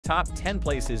Top 10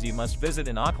 places you must visit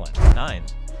in Auckland. 9.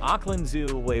 Auckland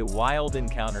Zoo. Wild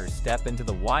encounters. Step into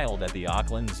the wild at the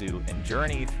Auckland Zoo and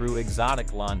journey through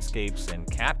exotic landscapes and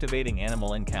captivating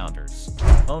animal encounters.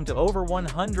 Home to over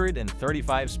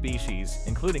 135 species,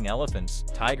 including elephants,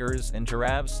 tigers, and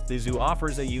giraffes, the zoo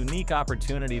offers a unique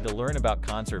opportunity to learn about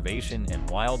conservation and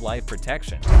wildlife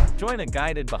protection. Join a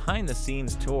guided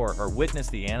behind-the-scenes tour or witness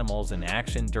the animals in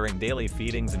action during daily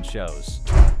feedings and shows.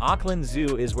 Auckland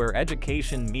Zoo is where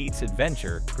education meets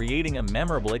adventure, creating a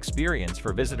memorable experience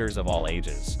for visitors of all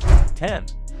ages. 10.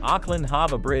 Auckland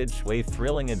Harbour Bridge.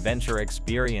 Thrilling adventure.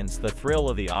 Experience the thrill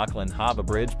of the Auckland Harbour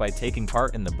Bridge by taking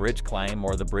part in the bridge climb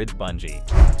or the bridge bungee.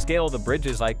 Scale the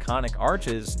bridge's iconic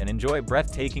arches and enjoy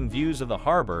breathtaking views of the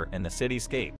harbor and the cityscape.